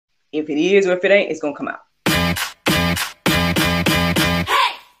If it is or if it ain't, it's going to come out.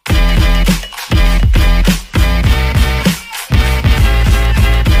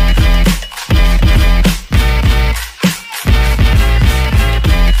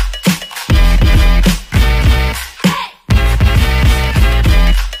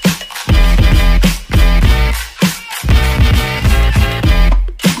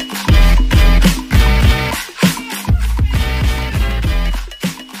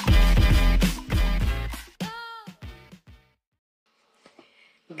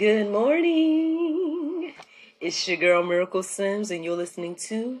 Good morning. It's your girl Miracle Sims, and you're listening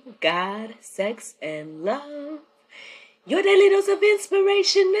to God, Sex, and Love. Your daily dose of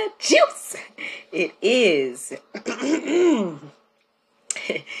inspiration and juice. It is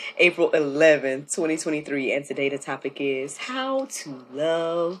April 11th, 2023, and today the topic is how to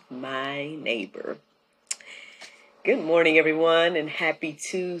love my neighbor. Good morning, everyone, and happy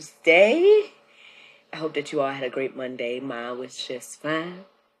Tuesday. I hope that you all had a great Monday. Mine was just fine.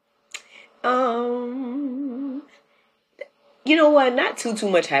 You know what? Not too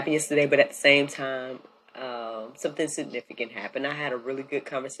much happened yesterday, but at the same time, something significant happened. I had a really good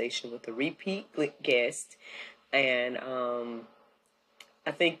conversation with a repeat guest, and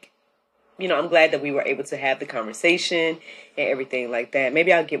I think, I'm glad that we were able to have the conversation and everything like that.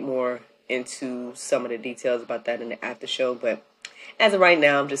 Maybe I'll get more into some of the details about that in the after show, but as of right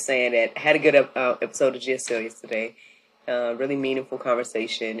now, I'm just saying that I had a good episode of GSL yesterday. Really meaningful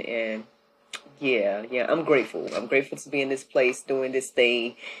conversation, and yeah, I'm grateful. I'm grateful to be in this place doing this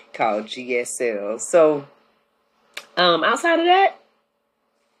thing called GSL. So, outside of that,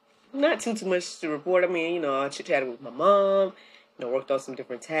 not too much to report. I mean, I chit-chatted with my mom, worked on some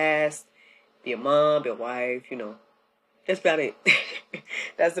different tasks, be a mom, be a wife, that's about it.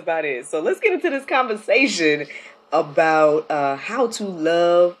 That's about it. So let's get into this conversation about how to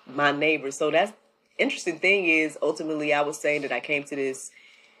love my neighbor. So that's interesting thing is, ultimately, I was saying that I came to this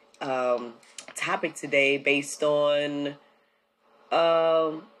topic today based on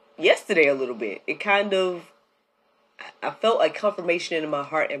yesterday a little bit. It kind of, I felt like confirmation in my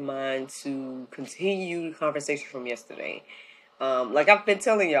heart and mind to continue the conversation from yesterday. Like I've been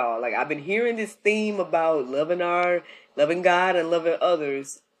telling y'all, like I've been hearing this theme about loving God and loving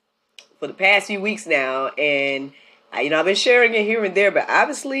others for the past few weeks now, and I've been sharing it here and there, but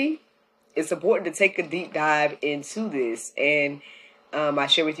obviously it's important to take a deep dive into this. And I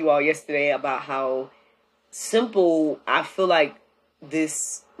shared with you all yesterday about how simple I feel like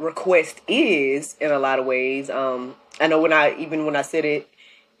this request is in a lot of ways. I know when I said it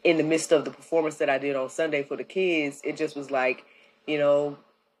in the midst of the performance that I did on Sunday for the kids, it just was like,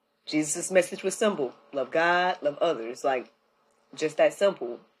 Jesus' message was simple. Love God, love others. Like, just that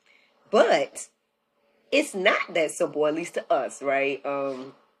simple. But it's not that simple, at least to us, right?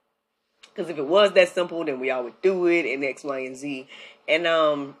 Because if it was that simple, then we all would do it in X, Y, and Z. And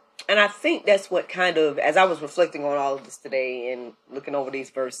I think that's what kind of, as I was reflecting on all of this today and looking over these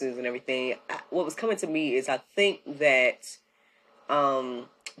verses and everything, what was coming to me is I think that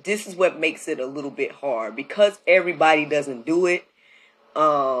this is what makes it a little bit hard. Because everybody doesn't do it,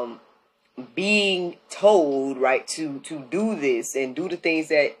 being told, right, to do this and do the things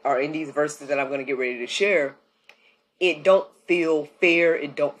that are in these verses that I'm going to get ready to share, it don't feel fair,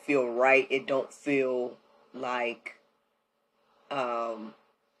 it don't feel right, it don't feel like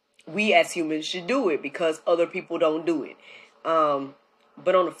we as humans should do it because other people don't do it.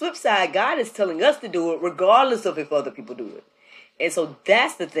 But on the flip side, God is telling us to do it regardless of if other people do it. And so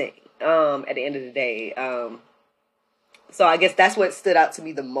that's the thing, at the end of the day. So I guess that's what stood out to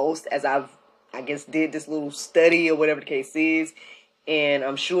me the most as I did this little study or whatever the case is. And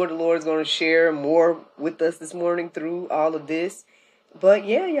I'm sure the Lord's going to share more with us this morning through all of this. But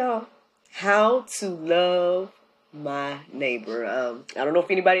yeah, y'all, how to love my neighbor. I don't know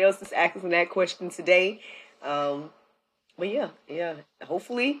if anybody else is asking that question today. But yeah.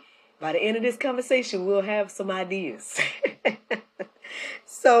 Hopefully, by the end of this conversation, we'll have some ideas.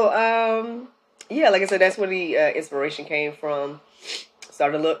 So, like I said, that's where the inspiration came from.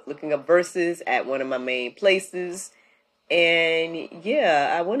 Started looking up verses at one of my main places. And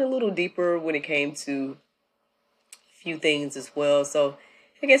yeah, I went a little deeper when it came to a few things as well. So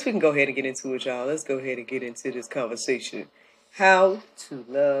I guess we can go ahead and get into it, y'all. Let's go ahead and get into this conversation. How to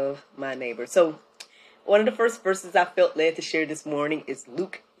love my neighbor. So one of the first verses I felt led to share this morning is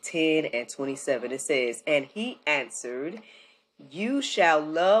Luke 10:27. It says, "And he answered, you shall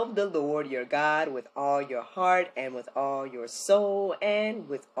love the Lord your God with all your heart and with all your soul and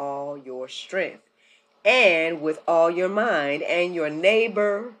with all your strength and with all your mind, and your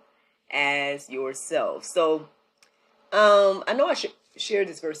neighbor as yourself." So I know shared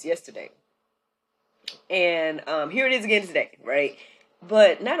this verse yesterday. And here it is again today, right?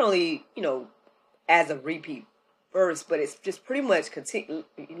 But not only, as a repeat verse, but it's just pretty much continue.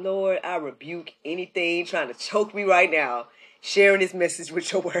 Lord, I rebuke anything trying to choke me right now, sharing this message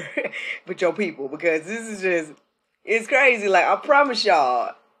with your word, with your people, because this is just, it's crazy. Like, I promise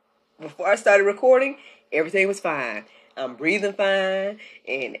y'all, before I started recording, everything was fine. I'm breathing fine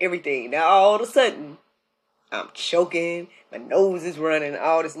and everything. Now all of a sudden, I'm choking, my nose is running,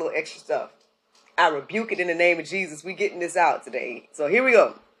 all this little extra stuff. I rebuke it in the name of Jesus. We getting this out today. So here we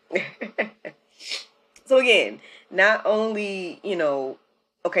go. So again, not only,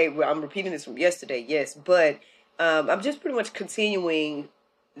 okay, well, I'm repeating this from yesterday, yes, but I'm just pretty much continuing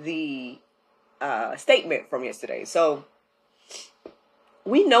the statement from yesterday. So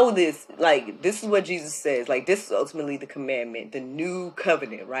we know this, like, this is what Jesus says. Like, this is ultimately the commandment, the new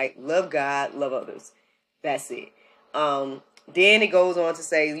covenant, right? Love God, love others. That's it. Then it goes on to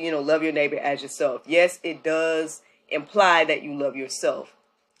say, love your neighbor as yourself. Yes, it does imply that you love yourself.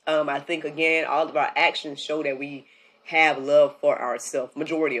 I think, again, all of our actions show that we have love for ourselves,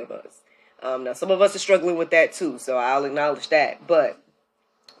 majority of us. Now, some of us are struggling with that too, so I'll acknowledge that. But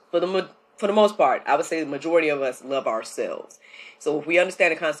for the most part, I would say the majority of us love ourselves. So if we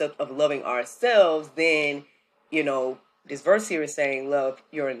understand the concept of loving ourselves, then, this verse here is saying love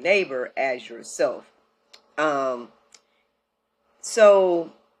your neighbor as yourself.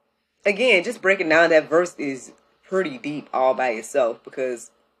 So, again, just breaking down that verse is pretty deep all by itself,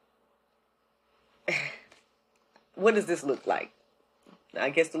 because what does this look like?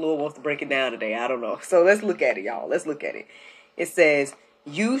 I guess the Lord wants to break it down today. I don't know. So let's look at it, y'all. Let's look at it. It says,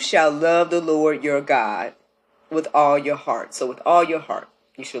 you shall love the Lord your God with all your heart. So with all your heart,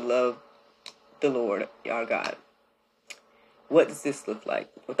 you should love the Lord our God. What does this look like?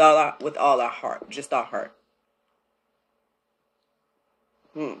 With all our heart, just our heart.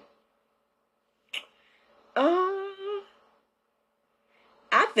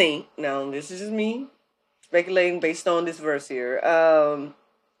 I think, now this is just me speculating based on this verse here.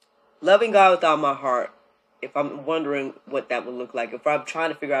 Loving God with all my heart, if I'm wondering what that would look like, if I'm trying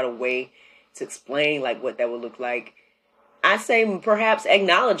to figure out a way to explain like what that would look like, I say perhaps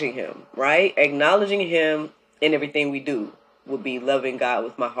acknowledging him, right? Acknowledging him in everything we do would be loving God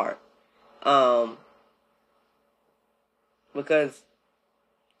with my heart. Because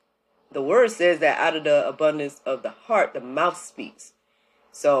the word says that out of the abundance of the heart, the mouth speaks.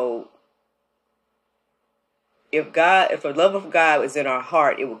 So if the love of God is in our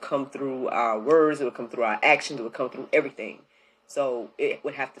heart, it will come through our words, it will come through our actions, it will come through everything. So it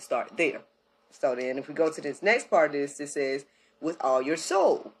would have to start there. So then if we go to this next part of this, it says, with all your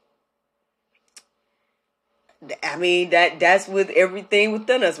soul. I mean, that's with everything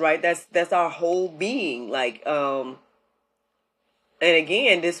within us, right? That's our whole being. Like, and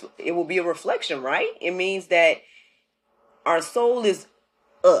again, it will be a reflection, right? It means that our soul is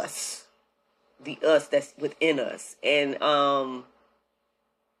us. The us that's within us. And I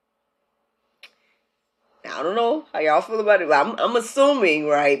don't know how y'all feel about it, but I'm assuming,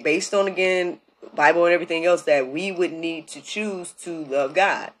 right, based on, again, Bible and everything else, that we would need to choose to love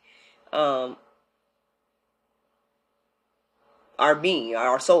God. Our being,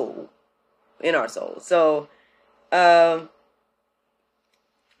 our soul, in our soul. So then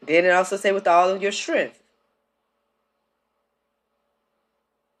it also say with all of your strength.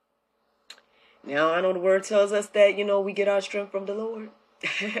 Now, I know the word tells us that, we get our strength from the Lord.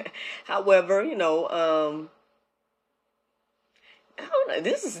 However, I don't know,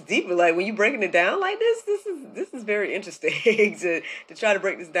 this is deeper. Like, when you breaking it down like this is very interesting to try to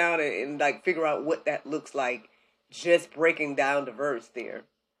break this down and like figure out what that looks like, just breaking down the verse there.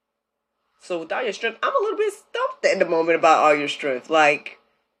 So with all your strength, I'm a little bit stumped at the moment about all your strength. Like,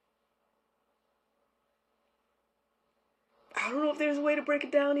 I don't know if there's a way to break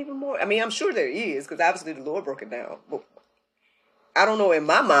it down even more. I mean, I'm sure there is, because obviously the Lord broke it down. But I don't know in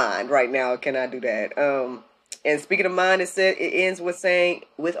my mind right now, can I do that? And speaking of mind, it ends with saying,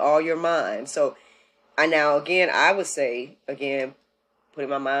 with all your mind. So I would say, again, putting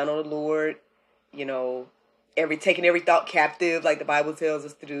my mind on the Lord, taking every thought captive, like the Bible tells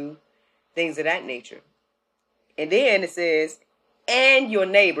us to do, things of that nature. And then it says, and your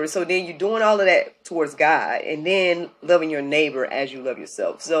neighbor. So then you're doing all of that towards God, and then loving your neighbor as you love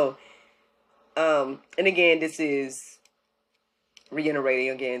yourself. So, and again, this is reiterating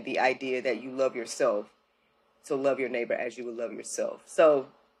again the idea that you love yourself. So love your neighbor as you would love yourself. So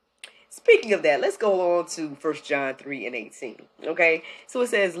speaking of that, let's go on to 1 John 3:18. Okay. So it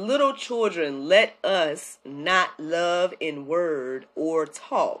says, little children, let us not love in word or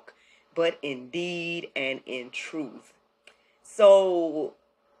talk, but in deed and in truth. So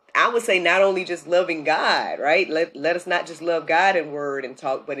I would say not only just loving God, right? Let us not just love God in word and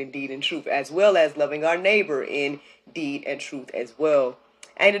talk, but in deed and truth, as well as loving our neighbor in deed and truth as well.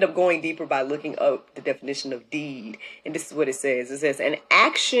 I ended up going deeper by looking up the definition of deed. And this is what it says. It says an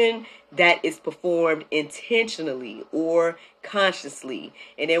action that is performed intentionally or consciously.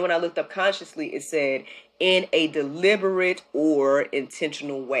 And then when I looked up consciously, it said in a deliberate or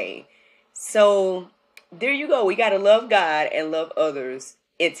intentional way. So there you go. We got to love God and love others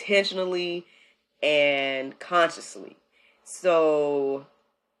intentionally and consciously. So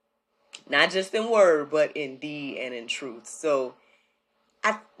not just in word, but in deed and in truth. So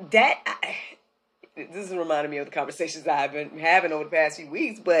this is reminding me of the conversations I've been having over the past few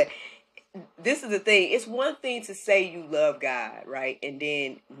weeks, but this is the thing. It's one thing to say you love God, right? And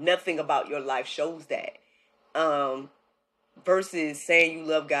then nothing about your life shows that. Versus saying you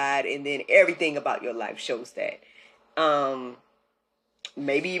love God and then everything about your life shows that.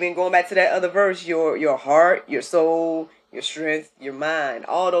 Maybe even going back to that other verse, your heart, your soul, your strength, your mind,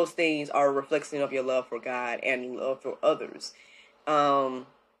 all those things are a reflection of your love for God and love for others.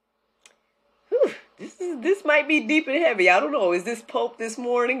 This might be deep and heavy. I don't know. Is this Pope this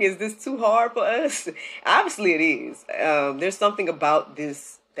morning? Is this too hard for us? Obviously it is. There's something about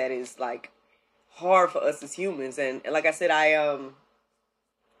this that is like hard for us as humans. And like I said,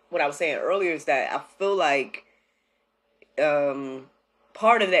 what I was saying earlier is that I feel like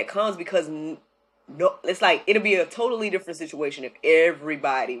part of that comes because it's like it'll be a totally different situation if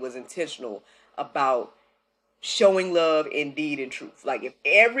everybody was intentional about showing love in deed and truth. Like if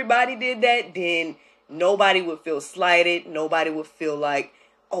everybody did that, then nobody would feel slighted. Nobody would feel like,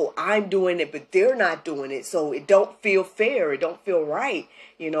 oh, I'm doing it, but they're not doing it. So it don't feel fair. It don't feel right,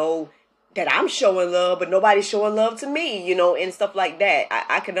 that I'm showing love, but nobody's showing love to me, and stuff like that.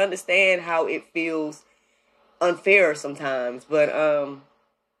 I can understand how it feels unfair sometimes, but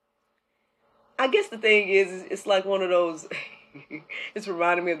I guess the thing is, it's like one of those, it's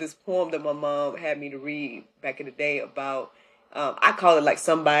reminding me of this poem that my mom had me to read back in the day about, I call it like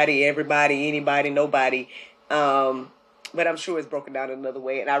somebody, everybody, anybody, nobody, but I'm sure it's broken down another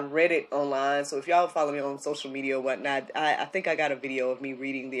way, and I read it online, so if y'all follow me on social media or whatnot, I think I got a video of me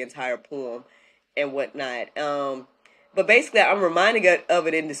reading the entire poem and whatnot, but basically I'm reminding of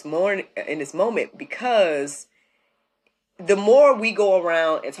it in this moment, because the more we go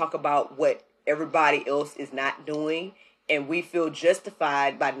around and talk about what everybody else is not doing, and we feel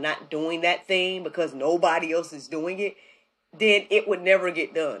justified by not doing that thing because nobody else is doing it, then it would never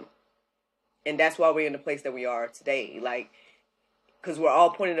get done. And that's why we're in the place that we are today. Like, because we're all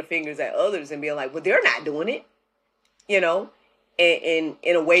pointing the fingers at others and being like, well, they're not doing it, and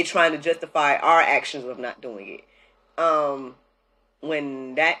in a way trying to justify our actions of not doing it.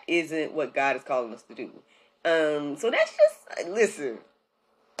 When that isn't what God is calling us to do. So that's just, listen,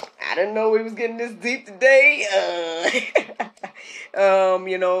 I didn't know we was getting this deep today.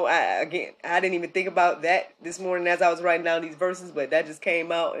 I didn't even think about that this morning as I was writing down these verses, but that just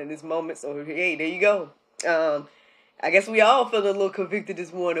came out in this moment. So, hey, there you go. I guess we all feeling a little convicted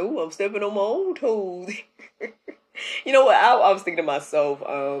this morning. Ooh, I'm stepping on my own toes. You know what? I was thinking to myself,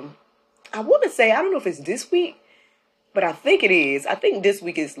 I want to say, I don't know if it's this week, but I think it is. I think this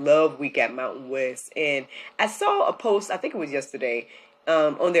week is Love Week at Mountain West. And I saw a post, I think it was yesterday,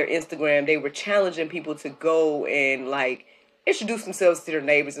 on their Instagram. They were challenging people to go and, like, introduce themselves to their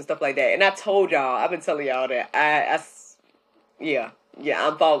neighbors and stuff like that. And I told y'all, I've been telling y'all that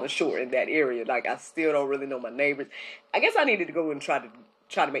I'm falling short in that area. Like, I still don't really know my neighbors. I guess I needed to go and try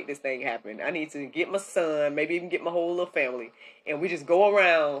to make this thing happen. I need to get my son, maybe even get my whole little family, and we just go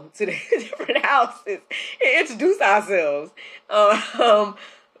around to the different houses and introduce ourselves.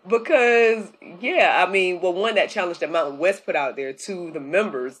 Because, yeah, I mean, well, one, that challenge that Mountain West put out there to the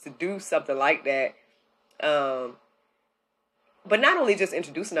members to do something like that. But not only just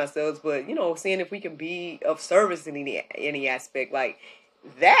introducing ourselves, but, seeing if we can be of service in any aspect. Like,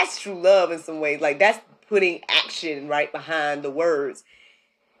 that's true love in some ways. Like, that's putting action right behind the words.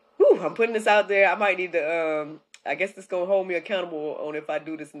 Whew, I'm putting this out there. I might need to, I guess this going to hold me accountable on if I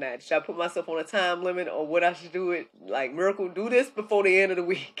do this or not. Should I put myself on a time limit on what I should do it? Like, Miracle, do this before the end of the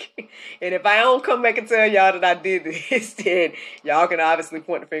week. And if I don't come back and tell y'all that I did this, then y'all can obviously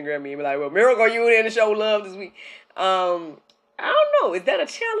point the finger at me and be like, well, Miracle, you in to show love this week. I don't know. Is that a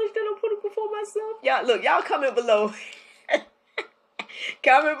challenge that I'm putting before myself? Y'all, look, y'all comment below.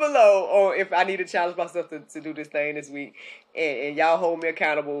 Comment below on if I need to challenge myself to do this thing this week. And y'all hold me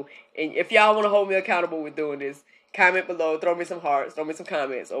accountable. And if y'all want to hold me accountable with doing this, comment below. Throw me some hearts. Throw me some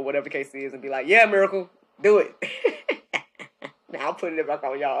comments. Or whatever the case is. And be like, yeah, Miracle. Do it. Now I'm putting it back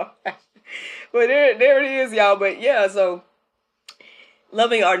on y'all. But there it is, y'all. But yeah, so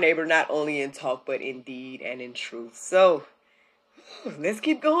loving our neighbor not only in talk but in deed and in truth. So let's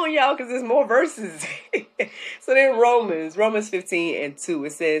keep going, y'all, because there's more verses. So then Romans 15:2,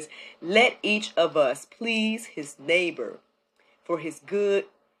 it says, let each of us please his neighbor for his good,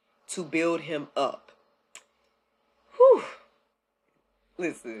 to build him up. Whew.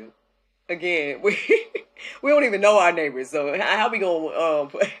 Listen, again, we don't even know our neighbors, so how we gonna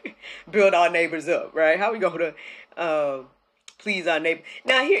build our neighbors up, right? How we gonna please our neighbor?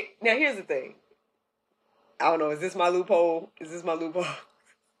 Now here's the thing. I don't know. Is this my loophole?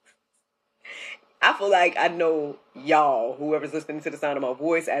 I feel like I know y'all, whoever's listening to the sound of my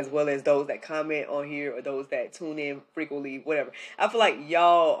voice, as well as those that comment on here or those that tune in frequently, whatever. I feel like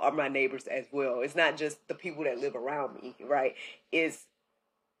y'all are my neighbors as well. It's not just the people that live around me, right? It's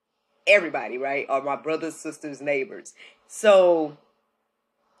everybody, right? Are my brothers, sisters, neighbors. So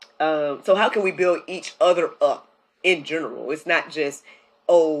how can we build each other up in general? It's not just,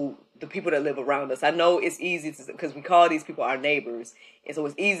 the people that live around us. I know it's easy because we call these people our neighbors, and so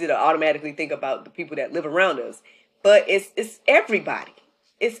it's easy to automatically think about the people that live around us. But it's everybody.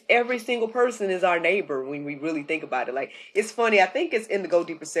 It's every single person is our neighbor when we really think about it. Like, it's funny. I think it's in the Go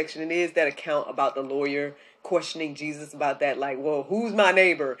Deeper section. It is that account about the lawyer questioning Jesus about that. Like, well, who's my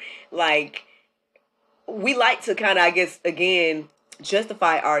neighbor? Like, we like to kind of, I guess, again,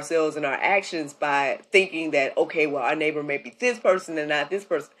 justify ourselves and our actions by thinking that, okay, well, our neighbor may be this person and not this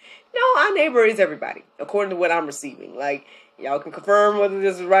person. No, our neighbor is everybody, according to what I'm receiving. Like, y'all can confirm whether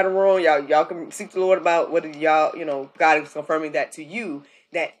this is right or wrong. Y'all can seek the Lord about whether y'all, God is confirming that to you,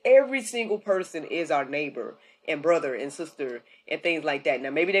 that every single person is our neighbor and brother and sister and things like that. Now,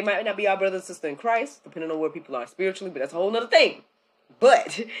 maybe they might not be our brother and sister in Christ, depending on where people are spiritually, but that's a whole nother thing.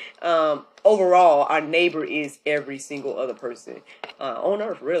 But overall, our neighbor is every single other person on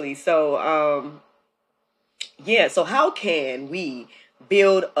earth, really. So, so how can we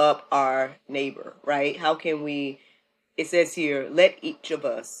build up our neighbor, right? How can we, it says here, let each of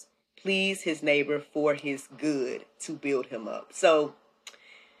us please his neighbor for his good, to build him up. So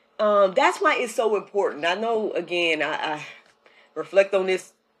that's why it's so important. I know, again, I reflect on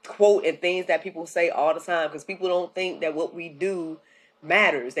this quote and things that people say all the time, because people don't think that what we do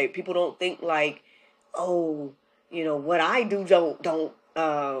matters. People don't think like, what I do don't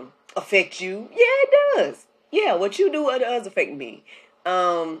affect you. Yeah, it does. Yeah, what you do does affect me.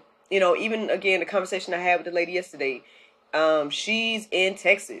 Even again, the conversation I had with the lady yesterday, she's in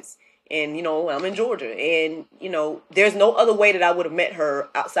Texas and, I'm in Georgia, and, there's no other way that I would have met her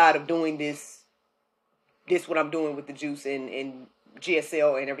outside of doing this what I'm doing with the juice and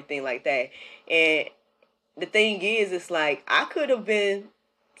GSL and everything like that. And the thing is, it's like, I could have been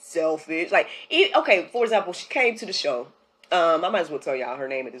selfish. Like, okay, for example, she came to the show. I might as well tell y'all her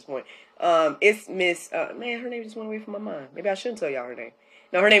name at this point. It's Miss, her name just went away from my mind. Maybe I shouldn't tell y'all her name.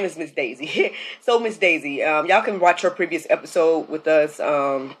 No, her name is Miss Daisy. So Miss Daisy, y'all can watch her previous episode with us.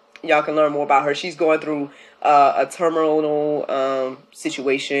 Y'all can learn more about her. She's going through a terminal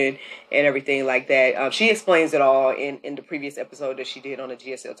situation and everything like that. She explains it all in the previous episode that she did on the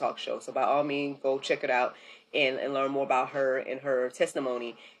GSL Talk Show. So by all means, go check it out and learn more about her and her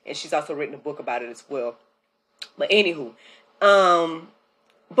testimony. And she's also written a book about it as well. But anywho,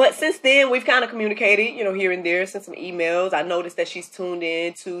 but since then, we've kind of communicated, here and there, sent some emails. I noticed that she's tuned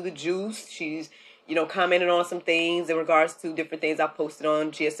in to the juice. She's, commented on some things in regards to different things I posted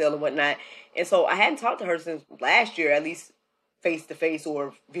on GSL and whatnot. And so I hadn't talked to her since last year, at least face to face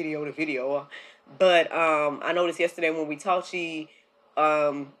or video to video. But I noticed yesterday when we talked, she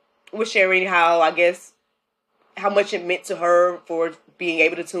was sharing how much it meant to her for being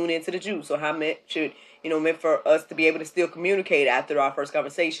able to tune into the juice, or how much it meant for us to be able to still communicate after our first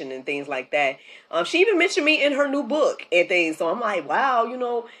conversation and things like that. She even mentioned me in her new book and things. So I'm like,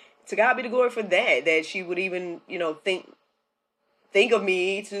 wow, to God be the glory for that she would even, think of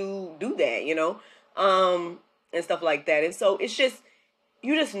me to do that, and stuff like that. And so it's just,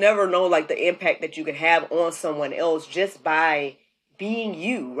 you just never know, like, the impact that you can have on someone else just by being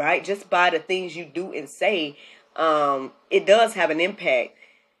you, right? Just by the things you do and say. It does have an impact.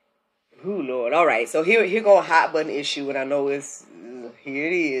 Ooh, Lord. All right. So here go a hot button issue. And I know here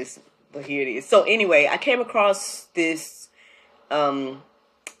it is. But here it is. So anyway, I came across this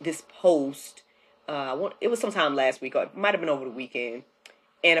post. It was sometime last week, or it might have been over the weekend.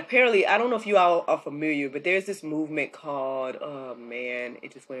 And apparently, I don't know if you all are familiar, but there's this movement called,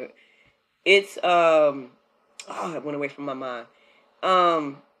 it just went, it's, it went away from my mind.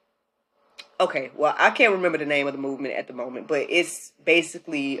 Okay, well, I can't remember the name of the movement at the moment, but it's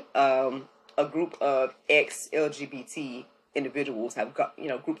basically a group of ex-LGBT individuals have got,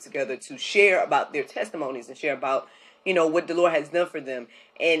 grouped together to share about their testimonies and share about, what the Lord has done for them.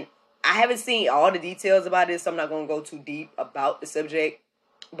 And I haven't seen all the details about this, so I'm not going to go too deep about the subject,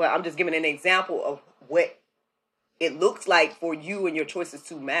 but I'm just giving an example of what it looks like for you and your choices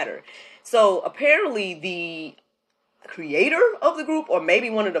to matter. So apparently the creator of the group, or maybe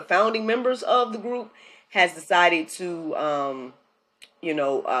one of the founding members of the group, has decided to,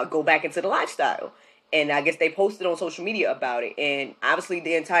 go back into the lifestyle. And I guess they posted on social media about it. And obviously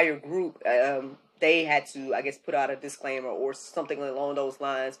the entire group, they had to, I guess, put out a disclaimer or something along those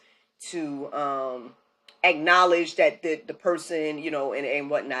lines to acknowledge that the person, and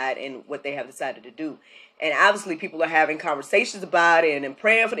whatnot, and what they have decided to do. And obviously people are having conversations about it and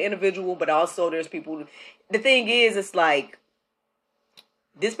praying for the individual, but also there's people. The thing is, it's like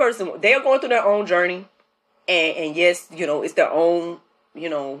this person, they are going through their own journey. And yes, it's their own,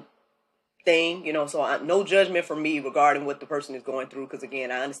 thing, so no judgment from me regarding what the person is going through. Because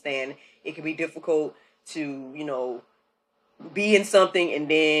again, I understand it can be difficult to, be in something, and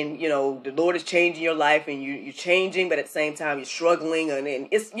then the Lord is changing your life, and you're changing, but at the same time you're struggling, and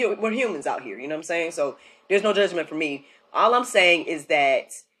it's we're humans out here, you know what I'm saying? So there's no judgment for me. All I'm saying is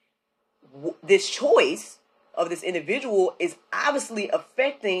that this choice of this individual is obviously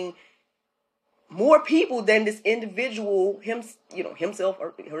affecting more people than this individual himself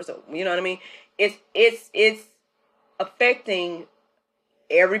or herself. You know what I mean? It's affecting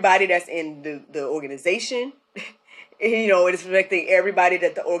everybody that's in the organization. It's affecting everybody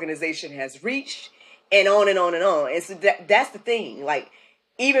that the organization has reached, and on and on and on. And so that's the thing. Like,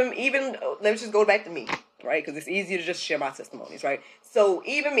 even let's just go back to me, right? Because it's easier to just share my testimonies, right? So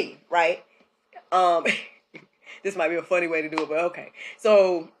even me, right? This might be a funny way to do it, but okay.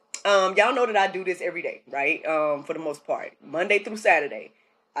 So y'all know that I do this every day, right? For the most part, Monday through Saturday,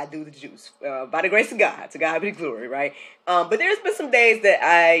 I do the juice, by the grace of God, to God be the glory, right? But there's been some days that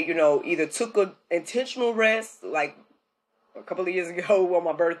I, either took an intentional rest, like a couple of years ago on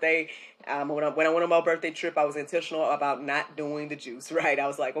my birthday. When I went on my birthday trip, I was intentional about not doing the juice, right? I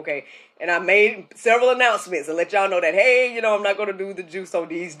was like, okay. And I made several announcements and let y'all know that, hey, I'm not going to do the juice on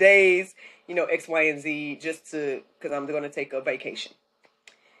these days, X, Y, and Z, because I'm going to take a vacation.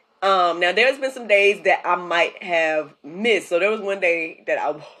 Now there's been some days that I might have missed. So there was one day that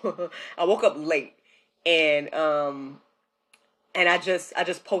I woke up late, and I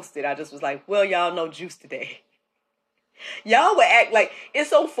just posted. I just was like, well, y'all, no juice today. Y'all would act like,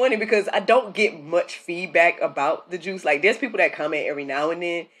 it's so funny because I don't get much feedback about the juice. Like, there's people that comment every now and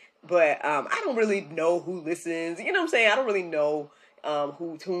then, but I don't really know who listens. You know what I'm saying? I don't really know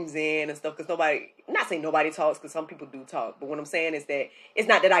who tunes in and stuff, because not saying nobody talks, because some people do talk, but what I'm saying is that it's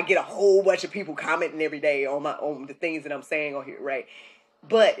not that I get a whole bunch of people commenting every day on the things that I'm saying on here, right?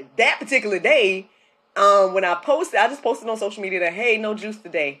 But that particular day, when I just posted on social media that, hey, no juice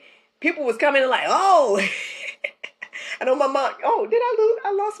today. People was commenting like, oh, I know my mom. Oh, did I lose?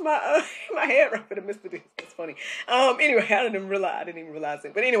 I lost my my hair wrap in the midst of this. That's funny. Anyway, I didn't even realize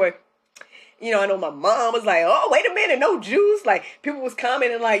it. But anyway, I know my mom was like, oh, wait a minute, no juice. Like, people was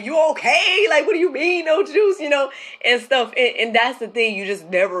commenting like, you okay? Like, what do you mean, no juice? And stuff. And that's the thing. You just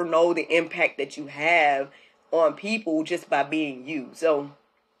never know the impact that you have on people just by being you. So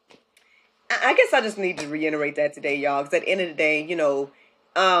I guess I just need to reiterate that today, y'all. Because at the end of the day,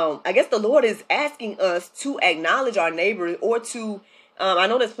 I guess the Lord is asking us to acknowledge our neighbors, or to, I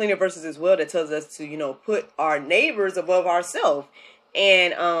know there's plenty of verses as well that tells us to, put our neighbors above ourselves,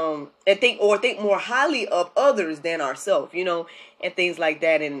 and think more highly of others than ourselves, and things like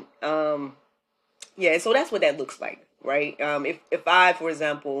that. And, yeah, so that's what that looks like, right? If I, for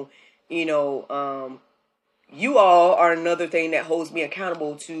example, you all are another thing that holds me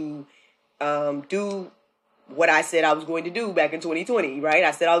accountable to, do what I said I was going to do back in 2020, right?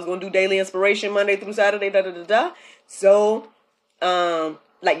 I said I was going to do daily inspiration Monday through Saturday, So,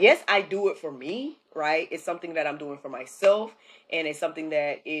 yes, I do it for me, right? It's something that I'm doing for myself, and it's something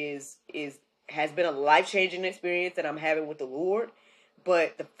that has been a life-changing experience that I'm having with the Lord.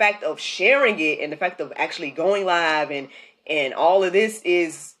 But the fact of sharing it, and the fact of actually going live, and all of this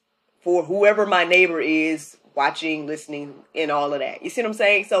is for whoever my neighbor is watching, listening, and all of that. You see what I'm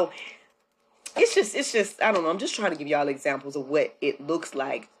saying? So it's just, I don't know. I'm just trying to give y'all examples of what it looks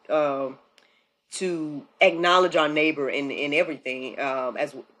like to acknowledge our neighbor in everything,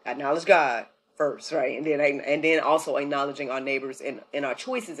 as acknowledge God first, right? And then also acknowledging our neighbors in our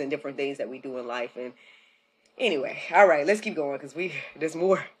choices and different things that we do in life. And anyway, all right, let's keep going, because there's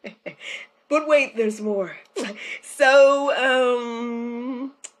more. But wait, there's more.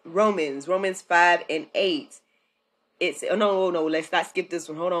 So Romans 5:8. It's, no, let's not skip this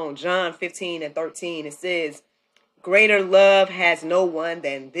one. Hold on. John 15:13. It says, greater love has no one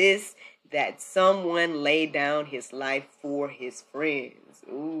than this, that someone laid down his life for his friends.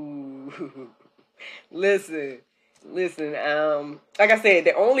 Ooh. Listen, listen. Like I said,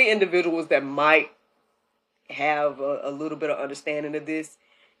 the only individuals that might have a little bit of understanding of this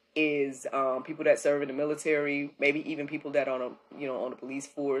is people that serve in the military, maybe even people that on on the police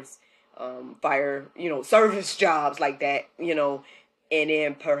force, fire, service jobs like that, and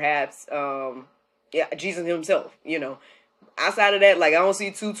then perhaps yeah, Jesus himself, Outside of that, like I don't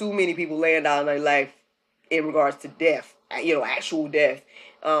see too many people laying down their life in regards to death, actual death,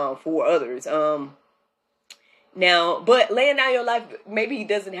 for others. Now, but laying down your life maybe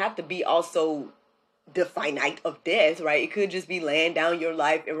doesn't have to be also the finite of death, right? It could just be laying down your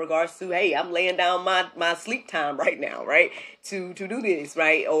life in regards to, hey, I'm laying down my sleep time right now, right? To do this,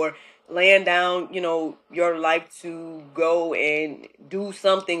 right? Or laying down, your life to go and do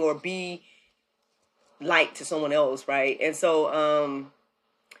something or be light to someone else, right? And so,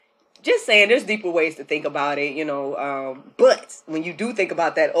 just saying, there's deeper ways to think about it, but when you do think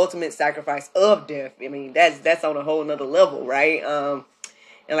about that ultimate sacrifice of death, I mean, that's on a whole nother level, right?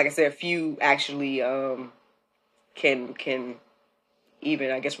 And like I said, few actually can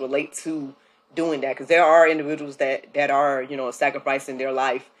even, I guess, relate to doing that, because there are individuals that are sacrificing their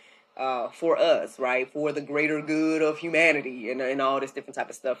life for us, right, for the greater good of humanity and all this different type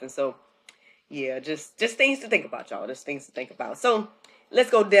of stuff. And so, yeah, just things to think about, y'all. Just things to think about. So let's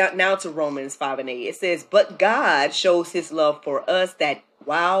go down now to Romans 5:8. It says, "But God shows His love for us, that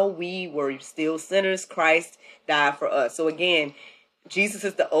while we were still sinners, Christ died for us." So again, Jesus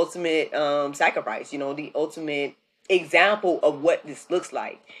is the ultimate sacrifice, the ultimate example of what this looks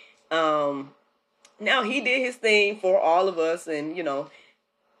like. Now he did his thing for all of us, and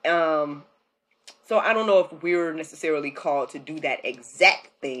so I don't know if we're necessarily called to do that exact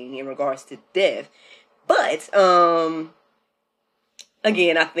thing in regards to death, but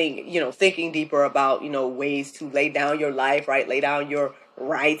again, I think thinking deeper about ways to lay down your life, right, lay down your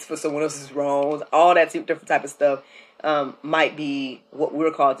rights for someone else's wrongs, all that different type of stuff. Might be what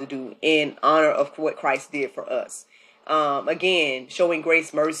we're called to do in honor of what Christ did for us. Again, showing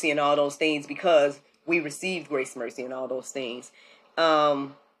grace, mercy, and all those things because we received grace, mercy, and all those things.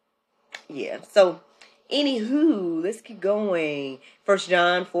 Yeah. So, anywho, let's keep going. 1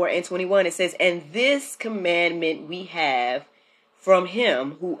 John 4:21. It says, "And this commandment we have from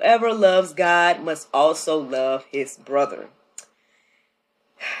Him: whoever loves God must also love his brother."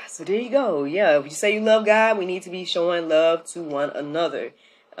 So there you go. Yeah, if you say you love God, we need to be showing love to one another.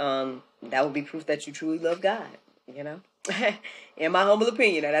 That would be proof that you truly love God, In my humble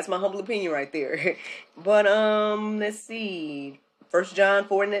opinion. Now, that's my humble opinion right there. But let's see. 1 John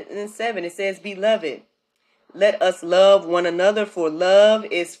 4:7, it says, "Beloved, let us love one another, for love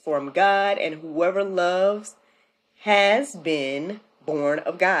is from God, and whoever loves has been born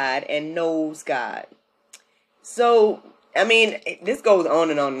of God and knows God." So, I mean, this goes on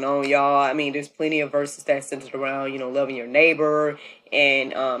and on and on, y'all. I mean, there's plenty of verses that centered around, loving your neighbor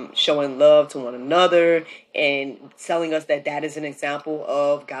and showing love to one another and telling us that is an example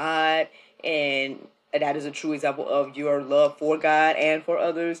of God and that is a true example of your love for God and for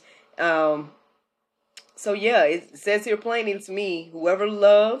others. So, yeah, it says here plainly to me, whoever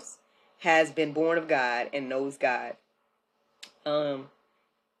loves has been born of God and knows God.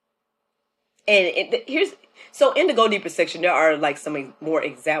 Here's so in the Go Deeper section, there are like some more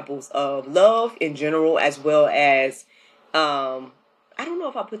examples of love in general, as well as I don't know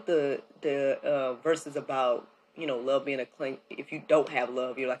if I put the verses about love being if you don't have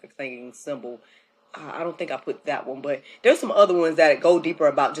love, you're like a clanging cymbal. I don't think I put that one, but there's some other ones that go deeper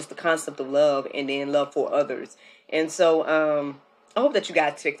about just the concept of love and then love for others. And so I hope that you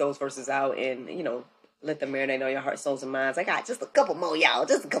guys check those verses out and let them marinate on your heart, souls, and minds. I got just a couple more, y'all.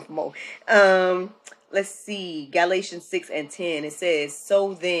 Just a couple more. Let's see. Galatians 6:10. It says,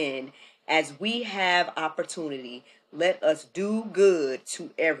 "So then, as we have opportunity, let us do good to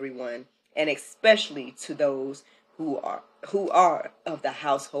everyone, and especially to those who are of the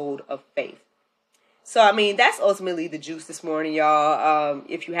household of faith." So, I mean, that's ultimately the juice this morning, y'all.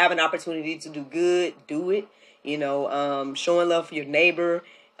 If you have an opportunity to do good, do it. Showing love for your neighbor.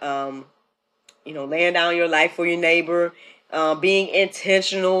 Laying down your life for your neighbor, being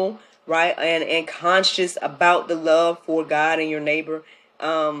intentional, right, and conscious about the love for God and your neighbor.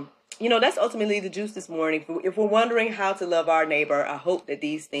 That's ultimately the juice this morning. If we're wondering how to love our neighbor, I hope that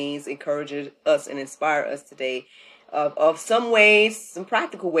these things encourage us and inspire us today of some ways, some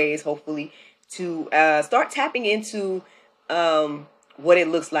practical ways, hopefully, to start tapping into what it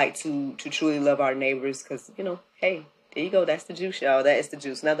looks like to truly love our neighbors. Because, hey, there you go. That's the juice, y'all. That is the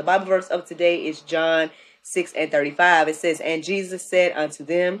juice. Now, the Bible verse of today is John 6:35. It says, "And Jesus said unto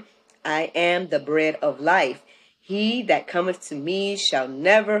them, I am the bread of life. He that cometh to me shall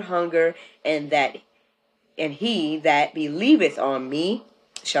never hunger, and he that believeth on me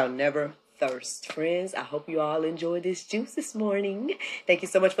shall never thirst. Friends, I hope you all enjoyed this juice this morning. Thank you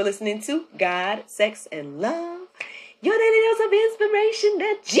so much for listening to God, Sex, and Love. Your daily dose of inspiration,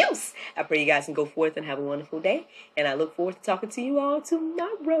 the juice. I pray you guys can go forth and have a wonderful day. And I look forward to talking to you all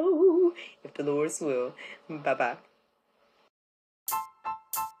tomorrow, if the Lord's will. Bye-bye.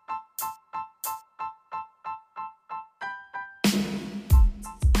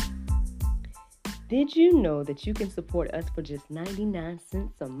 Did you know that you can support us for just 99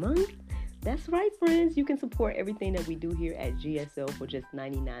 cents a month? That's right, friends. You can support everything that we do here at GSL for just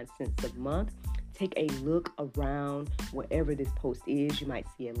 99 cents a month. Take a look around wherever this post is. You might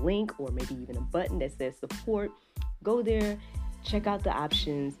see a link or maybe even a button that says support. Go there, check out the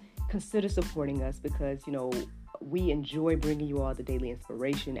options, consider supporting us because, we enjoy bringing you all the daily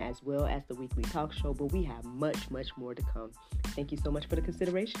inspiration as well as the weekly talk show, but we have much, much more to come. Thank you so much for the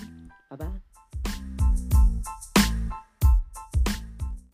consideration. Bye-bye.